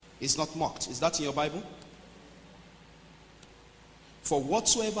is not mocked. Is that in your Bible? For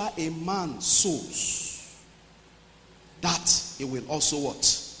whatsoever a man sows, that he will also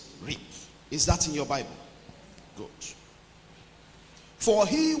what? Reap. Is that in your Bible? Good. For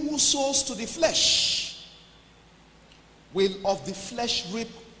he who sows to the flesh will of the flesh reap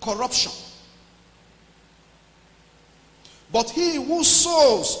corruption. But he who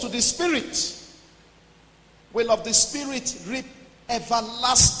sows to the Spirit will of the Spirit reap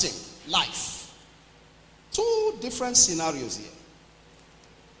everlasting life. Two different scenarios here.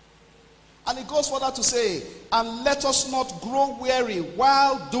 And it goes further to say, and let us not grow weary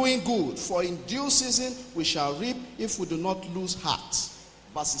while doing good, for in due season we shall reap if we do not lose heart.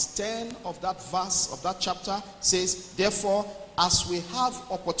 Verses 10 of that verse, of that chapter says, therefore, as we have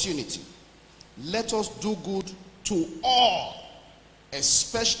opportunity, let us do good to all,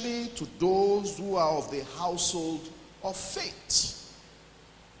 especially to those who are of the household of faith.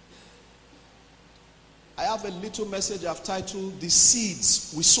 I have a little message I've titled, The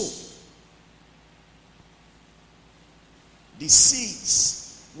Seeds We Sow. The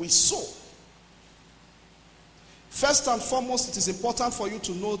seeds we sow. First and foremost, it is important for you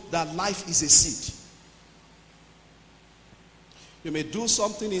to know that life is a seed. You may do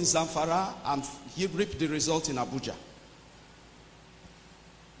something in Zamfara and you reap the result in Abuja.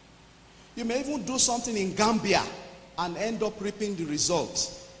 You may even do something in Gambia and end up reaping the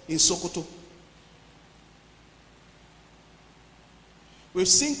result in Sokoto. We've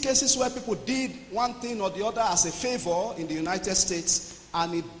seen cases where people did one thing or the other as a favor in the United States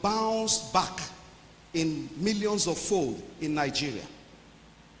and it bounced back in millions of fold in Nigeria.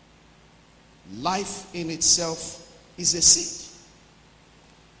 Life in itself is a seed.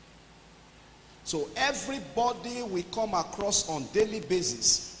 So everybody we come across on daily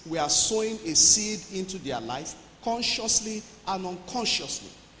basis, we are sowing a seed into their life, consciously and unconsciously.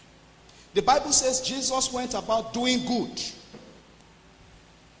 The Bible says Jesus went about doing good.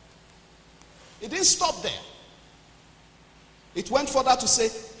 It didn't stop there. It went further to say,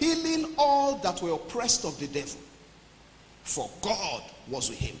 healing all that were oppressed of the devil, for God was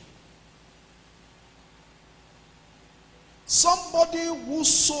with him. Somebody who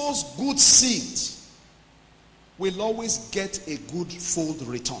sows good seed will always get a good fold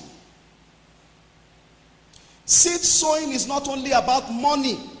return. Seed sowing is not only about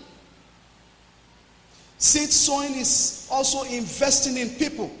money. Seed sowing is also investing in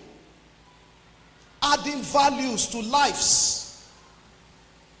people, adding values to lives.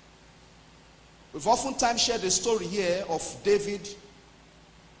 We've oftentimes shared the story here of David.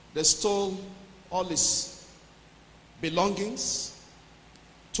 They stole all his belongings,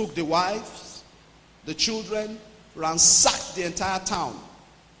 took the wives, the children, ransacked the entire town.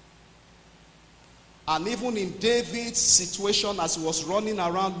 And even in David's situation, as he was running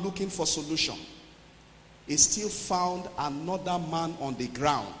around looking for solution, he still found another man on the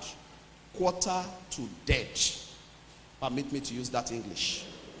ground, quarter to dead. Permit me to use that English.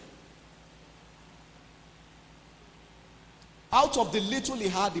 Out of the little he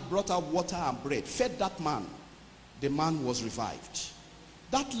had, he brought out water and bread, fed that man. The man was revived.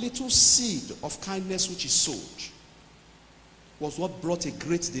 That little seed of kindness which he sowed was what brought a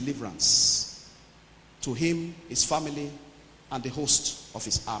great deliverance to him, his family, and the host of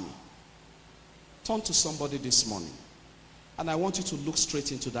his army. Turn to somebody this morning, and I want you to look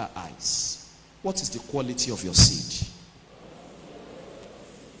straight into their eyes. What is the quality of your seed?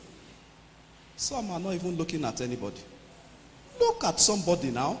 Some are not even looking at anybody. Look at somebody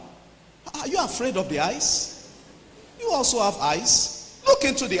now. Are you afraid of the eyes? You also have eyes. Look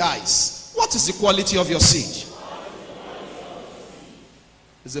into the eyes. What is the quality of your seed?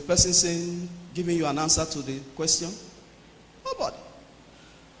 Is the person saying, giving you an answer to the question? Nobody.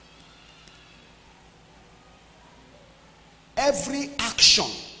 Every action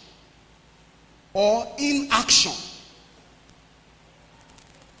or inaction,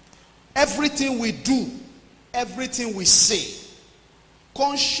 everything we do, everything we say,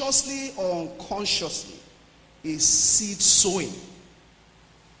 consciously or unconsciously, is seed sowing.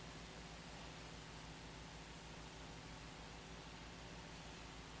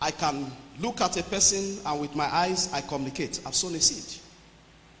 I can look at a person and with my eyes I communicate. I've sown a seed.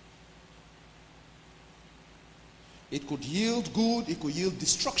 It could yield good, it could yield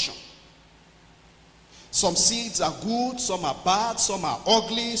destruction. Some seeds are good, some are bad, some are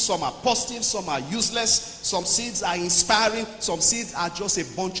ugly, some are positive, some are useless. Some seeds are inspiring, some seeds are just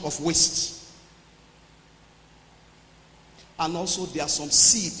a bunch of waste. And also there are some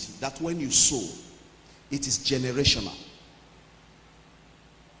seed that when you sow, it is generational.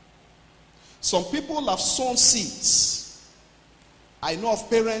 Some people have sown seeds I know of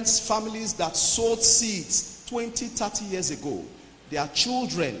parents, families that sowed seeds 20, 30 years ago. Their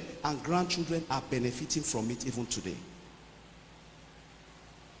children and grandchildren are benefiting from it even today.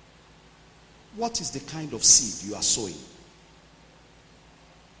 What is the kind of seed you are sowing?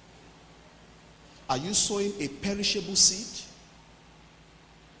 Are you sowing a perishable seed?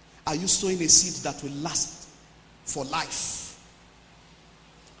 Are you sowing a seed that will last for life?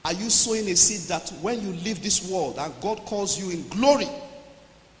 Are you sowing a seed that when you leave this world and God calls you in glory,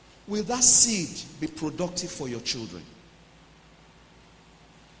 will that seed be productive for your children?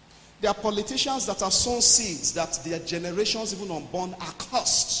 There are politicians that have sown seeds that their generations even unborn are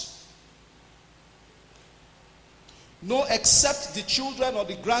cursed. No, except the children or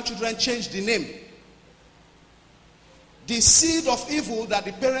the grandchildren change the name. The seed of evil that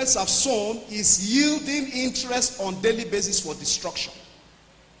the parents have sown is yielding interest on daily basis for destruction.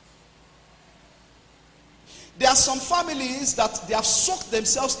 There are some families that they have soaked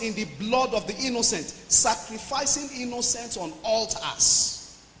themselves in the blood of the innocent, sacrificing innocents on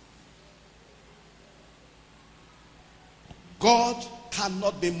altars. God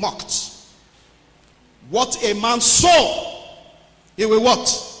cannot be mocked. What a man sow, he will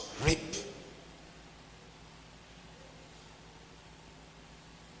what? Reap.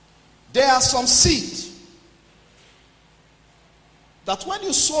 There are some seed that when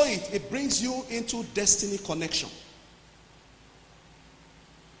you sow it, it brings you into destiny connection.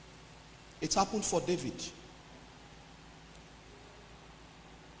 It happened for David.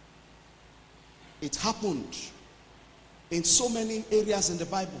 It happened in so many areas in the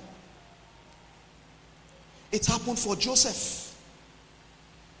Bible. It happened for Joseph.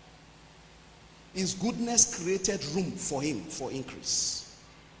 His goodness created room for him for increase.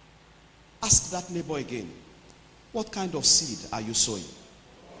 Ask that neighbor again. What kind of seed are you sowing?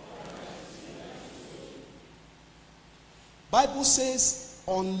 Bible says,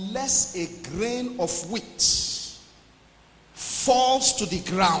 unless a grain of wheat falls to the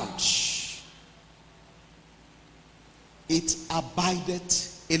ground, it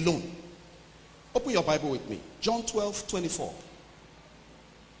abideth alone. Open your Bible with me. John 12:24.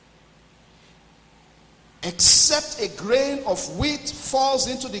 Except a grain of wheat falls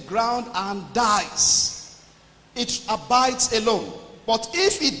into the ground and dies, it abides alone. But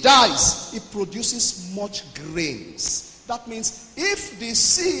if it dies, it produces much grains. That means if the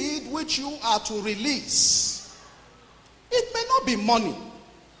seed which you are to release, it may not be money.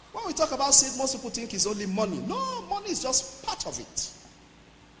 When we talk about seed, most people think it's only money. No, money is just part of it.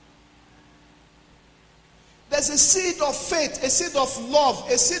 There's a seed of faith, a seed of love,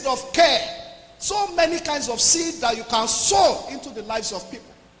 a seed of care. So many kinds of seed that you can sow into the lives of people.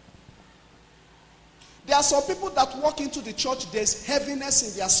 There are some people that walk into the church, there's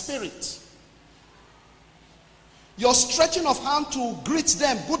heaviness in their spirit. Your stretching of hand to greet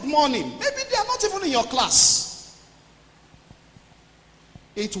them, good morning. Maybe they are not even in your class.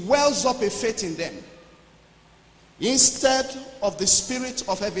 It wells up a faith in them. Instead of the spirit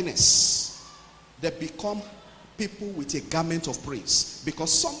of heaviness, they become people with a garment of praise,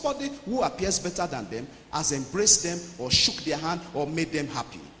 because somebody who appears better than them has embraced them or shook their hand or made them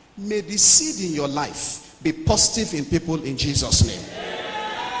happy. May the seed in your life be positive in people in Jesus' name.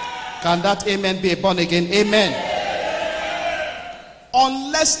 Can that amen be a born again? Amen.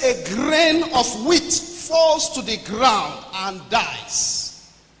 Unless a grain of wheat falls to the ground and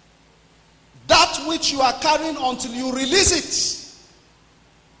dies, that which you are carrying until you release it,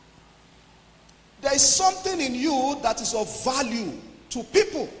 there is something in you that is of value to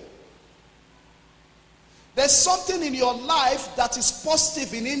people. There's something in your life that is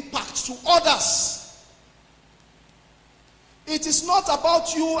positive in impact to others. It is not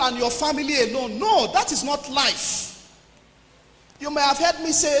about you and your family alone. No, that is not life. You may have heard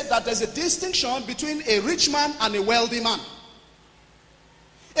me say that there's a distinction between a rich man and a wealthy man.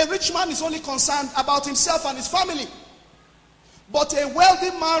 A rich man is only concerned about himself and his family. But a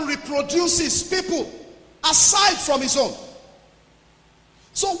wealthy man reproduces people aside from his own.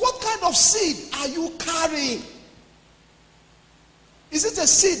 So what kind of seed are you carrying? Is it a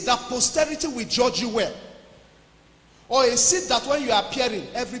seed that posterity will judge you well? Or a seed that when you are appearing,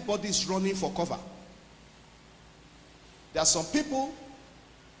 everybody is running for cover? There are some people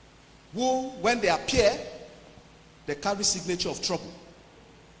who, when they appear, they carry signature of trouble.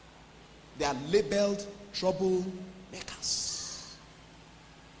 They are labeled troublemakers.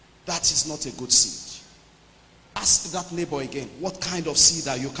 That is not a good seed. Ask that neighbor again, what kind of seed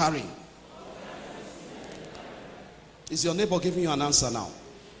are you carrying? Is your neighbor giving you an answer now?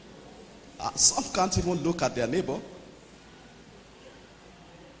 Some can't even look at their neighbor.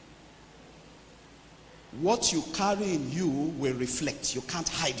 What you carry in you will reflect. You can't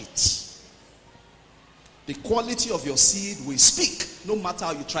hide it. The quality of your seed will speak, no matter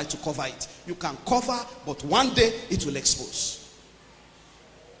how you try to cover it. You can cover, but one day it will expose.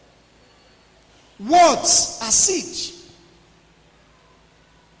 Words are seed.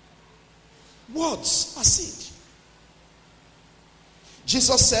 Words are seed.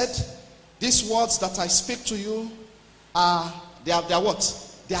 Jesus said, these words that I speak to you they are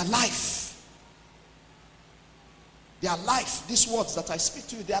what? They are life. They are life. These words that I speak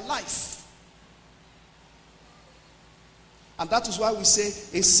to you, they are life. And that is why we say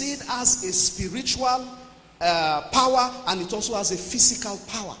a seed has a spiritual power, and it also has a physical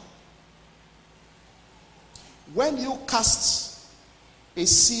power. When you cast a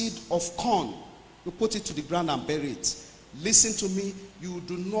seed of corn, you put it to the ground and bury it. Listen to me, you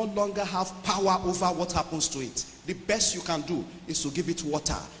do no longer have power over what happens to it. The best you can do is to give it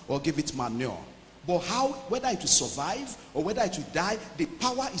water or give it manure. But whether it will survive or whether it will die, the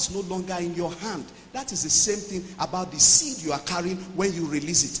power is no longer in your hand. That is the same thing about the seed you are carrying when you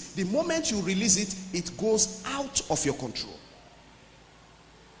release it. The moment you release it, it goes out of your control.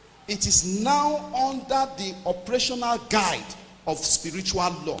 It is now under the operational guide of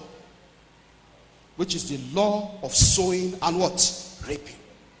spiritual law, which is the law of sowing and what? Reaping.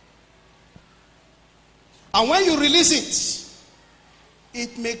 And when you release it,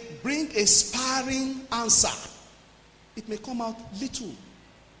 it may bring a sparring answer. It may come out little.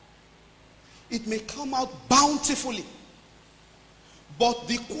 It may come out bountifully. But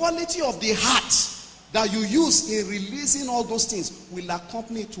the quality of the heart that you use in releasing all those things will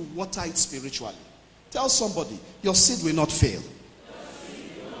accompany it to water it spiritually. Tell somebody, your seed will not fail.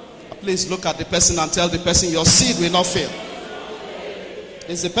 Please look at the person and tell the person, your seed will not fail.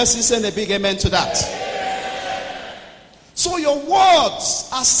 Is the person saying a big amen to that? So your words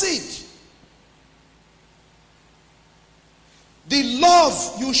are seed. The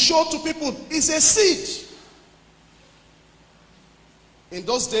love you show to people is a seed. In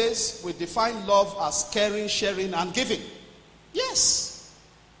those days, we define love as caring, sharing, and giving. Yes,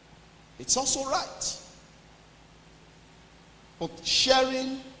 it's also right. But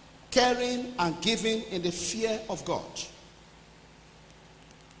sharing, caring, and giving in the fear of God.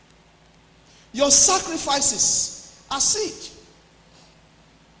 Your sacrifices are seed.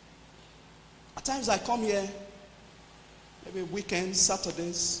 At times I come here, maybe weekends,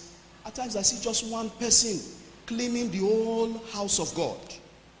 Saturdays. At times I see just one person cleaning the whole house of God.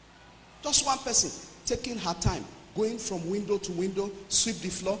 Just one person taking her time, going from window to window, sweep the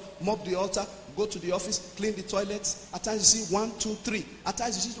floor, mop the altar, go to the office, clean the toilets. At times you see 1, 2, 3. At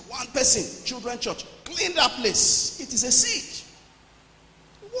times you see one person, children church, clean that place. It is a seed.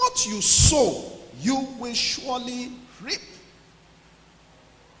 What you sow, you will surely reap.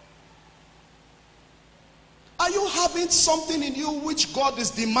 Are you having something in you which God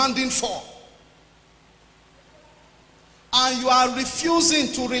is demanding for? And you are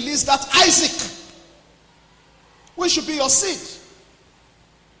refusing to release that Isaac, which should be your seed.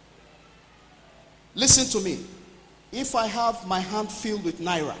 Listen to me. If I have my hand filled with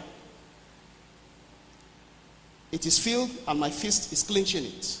naira, it is filled and my fist is clenching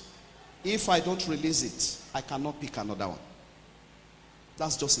it. If I don't release it, I cannot pick another one.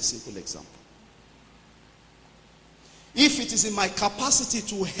 That's just a simple example. If it is in my capacity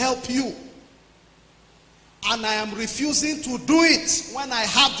to help you, and I am refusing to do it when I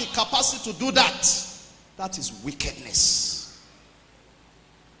have the capacity to do that, that is wickedness.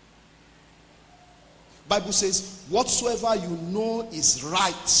 Bible says, whatsoever you know is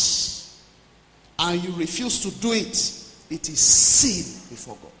right, and you refuse to do it, it is sin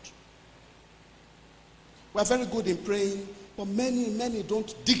before God. We are very good in praying, but many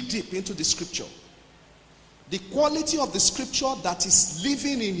don't dig deep into the scripture. The quality of the scripture that is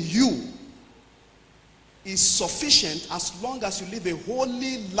living in you is sufficient as long as you live a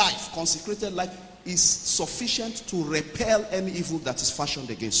holy life, consecrated life, is sufficient to repel any evil that is fashioned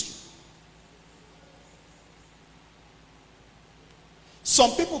against you.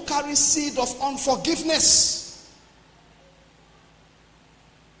 Some people carry seed of unforgiveness.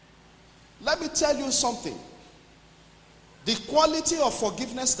 Let me tell you something. The quality of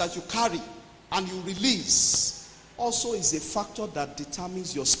forgiveness that you carry and you release also is a factor that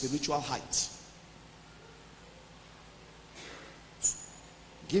determines your spiritual height.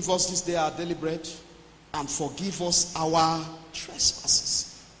 Give us this day our daily bread, and forgive us our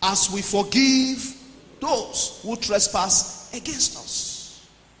trespasses, as we forgive those who trespass against us.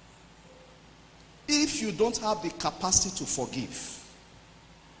 If you don't have the capacity to forgive,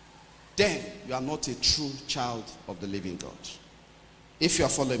 then you are not a true child of the living God. If you are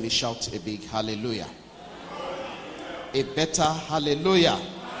following me, shout a big hallelujah. A better hallelujah.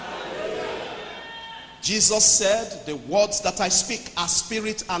 Jesus said, the words that I speak are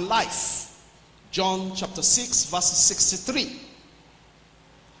spirit and life. John chapter 6 verse 63.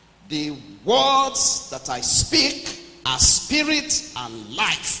 The words that I speak are spirit and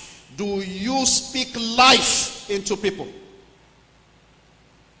life. Do you speak life into people?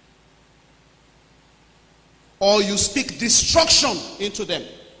 Or you speak destruction into them?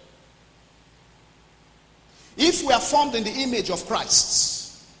 If we are formed in the image of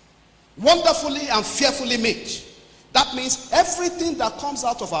Christ, wonderfully and fearfully made, that means everything that comes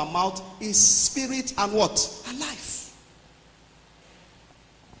out of our mouth is spirit and what? And life.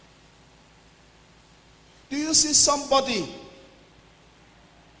 Do you see somebody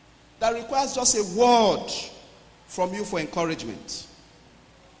that requires just a word from you for encouragement,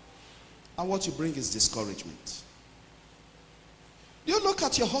 and what you bring is discouragement? Do you look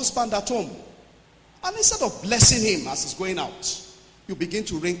at your husband at home, and instead of blessing him as he's going out, you begin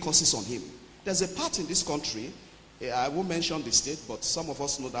to rain curses on him? There's a part in this country, I won't mention the state, but some of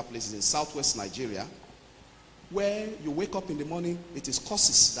us know that place is in southwest Nigeria, where you wake up in the morning, it is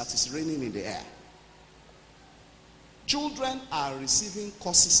curses that is raining in the air. Children are receiving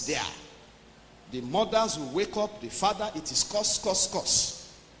curses there. The mothers will wake up, the father, it is curse, curse,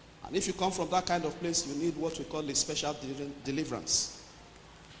 curse. And if you come from that kind of place, you need what we call a special deliverance.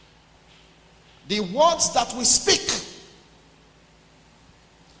 The words that we speak.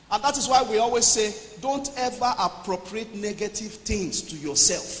 And that is why we always say, don't ever appropriate negative things to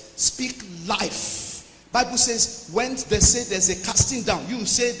yourself. Speak life. Bible says, when they say there's a casting down, you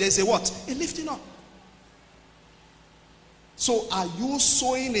say there's a what? A lifting up. So are you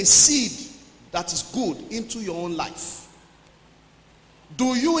sowing a seed that is good into your own life?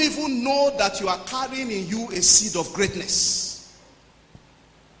 Do you even know that you are carrying in you a seed of greatness?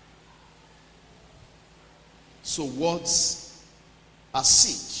 So words are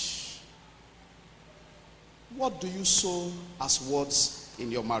seed. What do you sow as words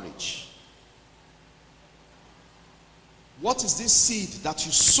in your marriage? What is this seed that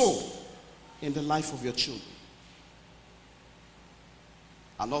you sow in the life of your children?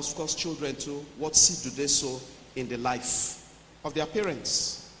 And of course, children too, what seed do they sow in the life of their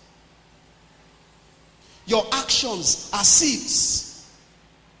parents? Your actions are seeds.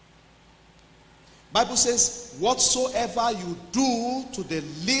 Bible says, whatsoever you do to the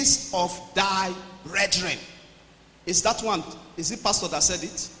least of thy brethren. Is that one? Is it pastor that said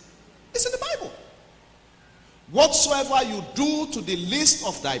it? It's in the Bible. Whatsoever you do to the least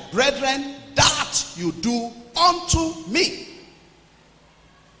of thy brethren, that you do unto me.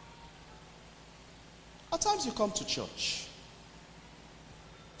 At times you come to church.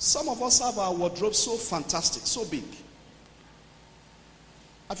 Some of us have our wardrobe so fantastic, so big.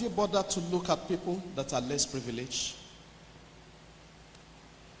 Have you bothered to look at people that are less privileged?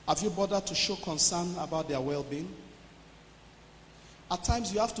 Have you bothered to show concern about their well-being? At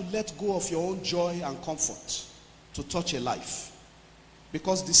times you have to let go of your own joy and comfort to touch a life.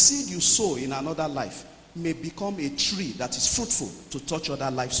 Because the seed you sow in another life may become a tree that is fruitful to touch other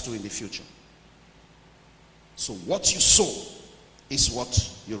lives too in the future. So what you sow is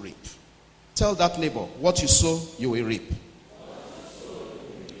what you reap. Tell that neighbor, what you sow, you will reap.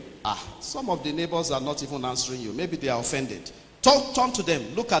 Some of the neighbors are not even answering you. Maybe they are offended. Turn to them.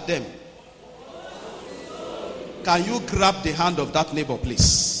 Look at them. Can you grab the hand of that neighbor,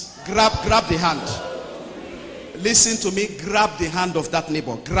 please? Grab the hand. Listen to me. Grab the hand of that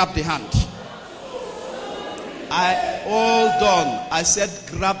neighbor. Grab the hand. Hold on. I said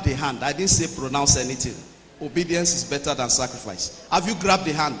grab the hand. I didn't say pronounce anything. Obedience is better than sacrifice. Have you grabbed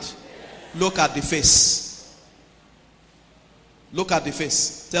the hand? Look at the face. Look at the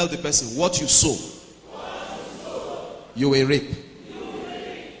face. Tell the person, what you sow, you will reap.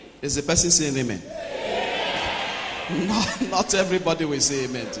 Is the person saying amen? Not everybody will say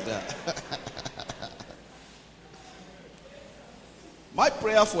amen to that. My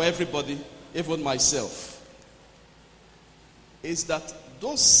prayer for everybody, even myself, is that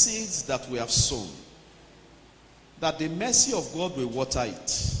those seeds that we have sown, that the mercy of God will water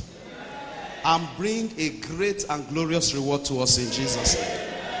it and bring a great and glorious reward to us in Jesus' name.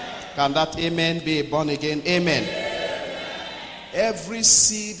 Can that amen be born again? Amen. Every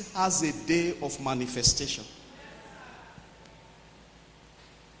seed has a day of manifestation.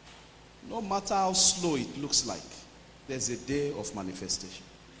 No matter how slow it looks like, there's a day of manifestation.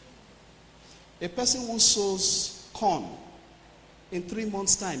 A person who sows corn, in 3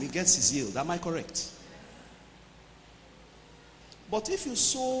 months' time, he gets his yield. Am I correct? But if you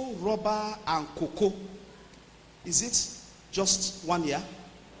sow rubber and cocoa, is it just 1 year?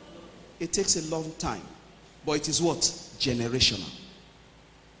 It takes a long time. But it is what? generational.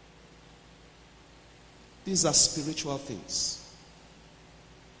 These are spiritual things.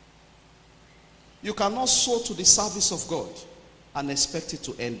 You cannot sow to the service of God and expect it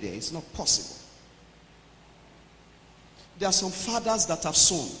to end there. It's not possible. There are some fathers that have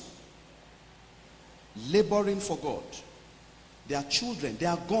sown, laboring for God. Their children, they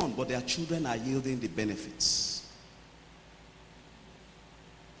are gone, but their children are yielding the benefits.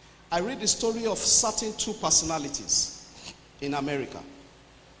 I read the story of certain two personalities in America.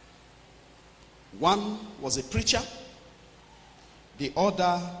 One was a preacher. The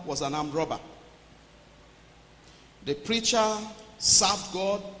other was an armed robber. The preacher served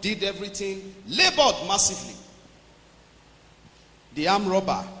God, did everything, labored massively. The armed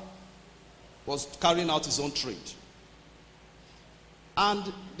robber was carrying out his own trade. And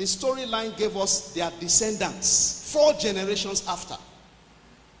the storyline gave us their descendants 4 generations after.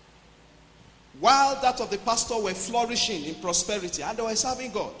 While that of the pastor were flourishing in prosperity and they were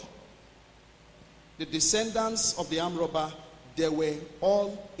serving God, the descendants of the armed robber, they were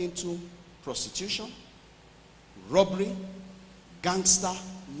all into prostitution, robbery, gangster,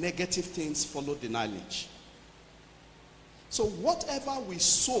 negative things followed the lineage. So whatever we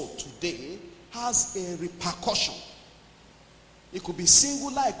sow today has a repercussion. It could be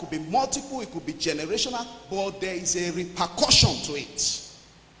singular, it could be multiple, it could be generational, but there is a repercussion to it.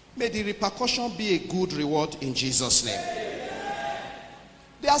 May the repercussion be a good reward in Jesus' name.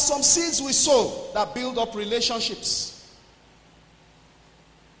 There are some seeds we sow that build up relationships.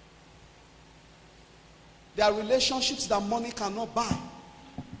 There are relationships that money cannot buy.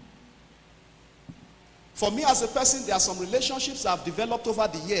 For me as a person, there are some relationships I've developed over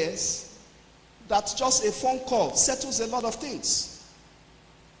the years that just a phone call settles a lot of things.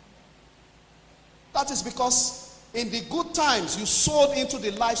 That is because in the good times, you sowed into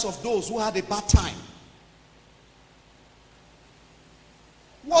the lives of those who had a bad time.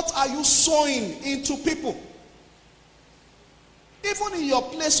 What are you sowing into people? Even in your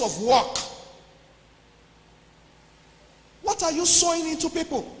place of work, what are you sowing into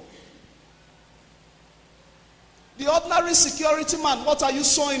people? The ordinary security man, what are you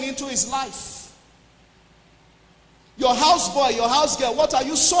sowing into his life? Your houseboy, your house girl, what are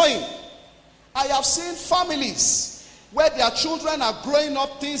you sowing? I have seen families where their children are growing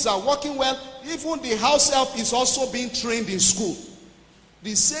up, things are working well. Even the house help is also being trained in school.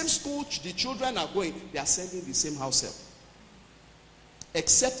 The same school the children are going, they are sending the same house help.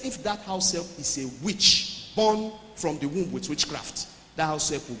 Except if that house help is a witch born from the womb with witchcraft. That house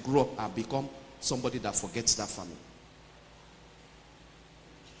help will grow up and become somebody that forgets that family.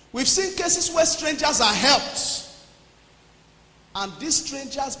 We've seen cases where strangers are helped. And these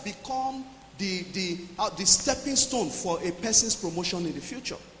strangers become the stepping stone for a person's promotion in the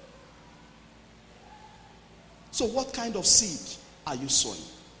future. So what kind of seed are you sowing?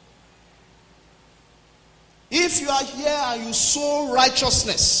 If you are here and you sow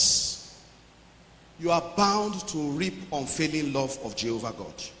righteousness, you are bound to reap unfailing love of Jehovah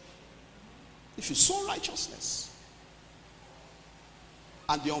God. If you sow righteousness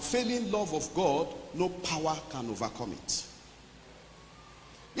and the unfailing love of God, no power can overcome it.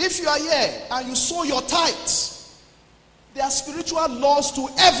 If you are here and you sow your tithes, there are spiritual laws to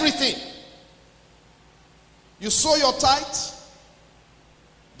everything. You sow your tithes,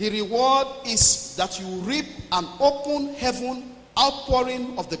 the reward is that you reap an open heaven,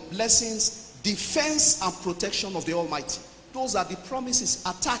 outpouring of the blessings, defense and protection of the Almighty. Those are the promises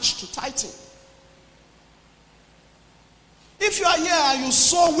attached to tithing. If you are here and you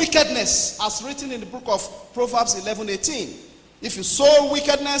sow wickedness, as written in the book of Proverbs 11:18, if you sow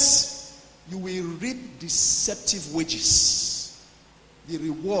wickedness, you will reap deceptive wages. The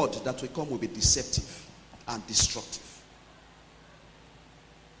reward that will come will be deceptive and destructive.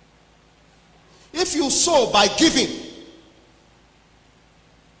 If you sow by giving,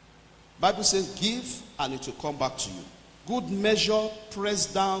 Bible says give and it will come back to you. Good measure,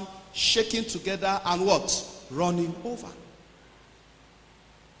 pressed down, shaken together, and what? Running over.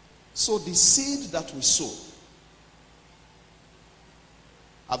 So the seed that we sow,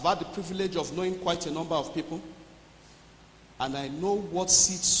 I've had the privilege of knowing quite a number of people, and I know what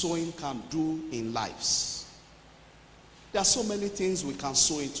seed sowing can do in lives. There are so many things we can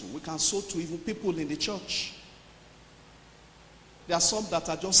sow into. We can sow to even people in the church. There are some that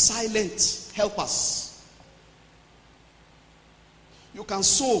are just silent helpers. You can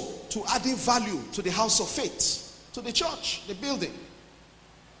sow to adding value to the house of faith, to the church, the building.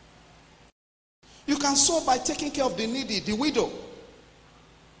 You can sow by taking care of the needy, the widow.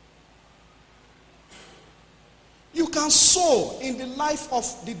 You can sow in the life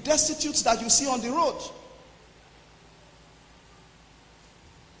of the destitute that you see on the road.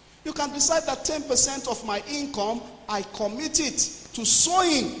 You can decide that 10% of my income, I commit it to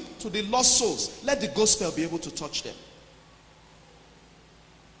sowing to the lost souls. Let the gospel be able to touch them.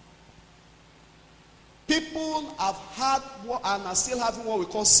 People have had and are still having what we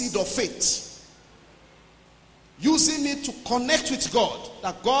call seed of faith. Using it to connect with God.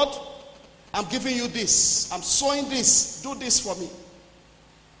 That God, I'm giving you this. I'm sowing this. Do this for me.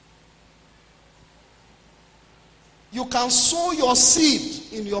 You can sow your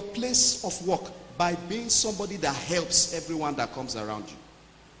seed in your place of work by being somebody that helps everyone that comes around you.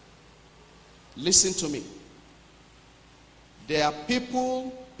 Listen to me. There are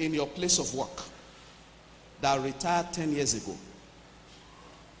people in your place of work that retired 10 years ago,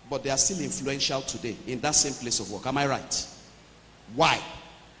 but they are still influential today in that same place of work. Am I right? Why?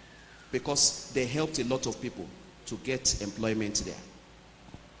 Because they helped a lot of people to get employment there.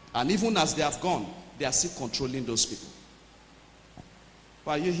 And even as they have gone, they are still controlling those people.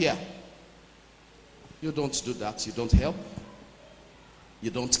 But are you here? You don't do that. You don't help. You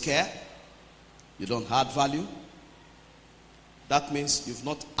don't care. You don't add value. That means you've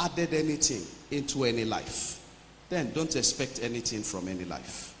not added anything into any life. Then don't expect anything from any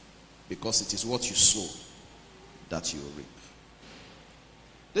life. Because it is what you sow that you will reap.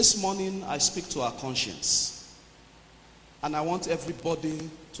 This morning I speak to our conscience. And I want everybody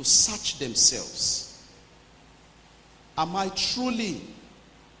to search themselves. Am I truly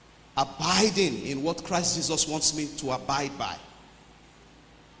abiding in what Christ Jesus wants me to abide by?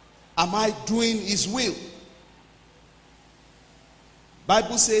 Am I doing his will?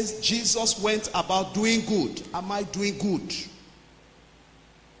 Bible says Jesus went about doing good. Am I doing good?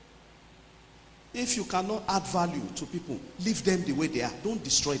 If you cannot add value to people, leave them the way they are. Don't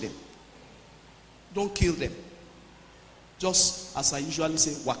destroy them. Don't kill them. Just as I usually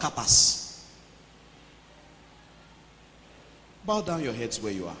say, wakapas. Bow down your heads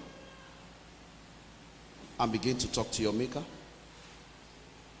where you are and begin to talk to your Maker.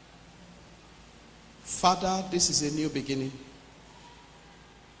 Father, this is a new beginning.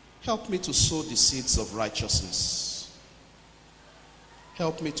 Help me to sow the seeds of righteousness.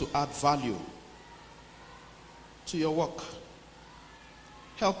 Help me to add value to your work.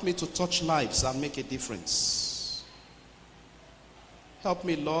 Help me to touch lives and make a difference. Help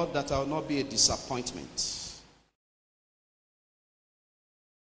me, Lord, that I will not be a disappointment.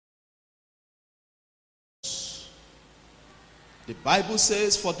 The Bible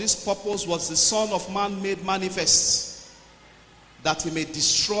says, for this purpose was the Son of Man made manifest, that he may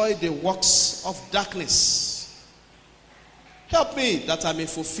destroy the works of darkness. Help me that I may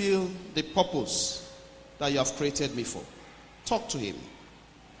fulfill the purpose that you have created me for. Talk to him.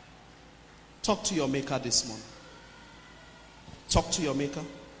 Talk to your Maker this morning. Talk to your Maker.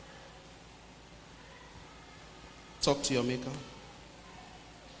 Talk to your Maker.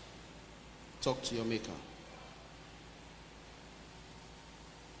 Talk to your Maker.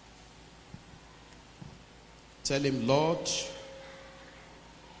 Tell him, Lord,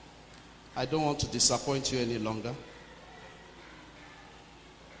 I don't want to disappoint you any longer.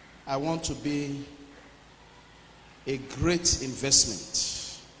 I want to be a great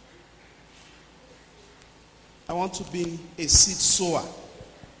investment. I want to be a seed sower.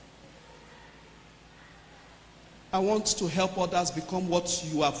 I want to help others become what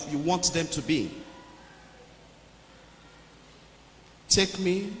you want them to be. Take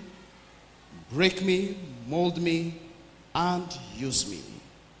me, break me, mold me, and use me.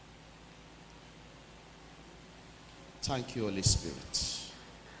 Thank you, Holy Spirit.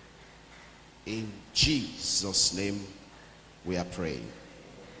 In Jesus' name we are praying.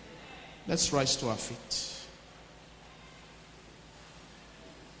 Let's rise to our feet.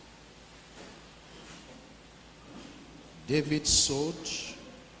 David sowed.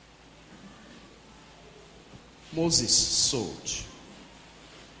 Moses sowed.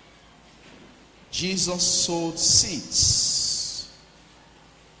 Jesus sowed seeds.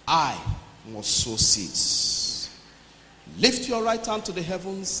 I must sow seeds. Lift your right hand to the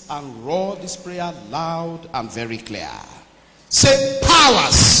heavens and roar this prayer loud and very clear. Say,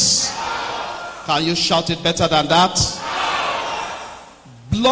 powers. Can you shout it better than that?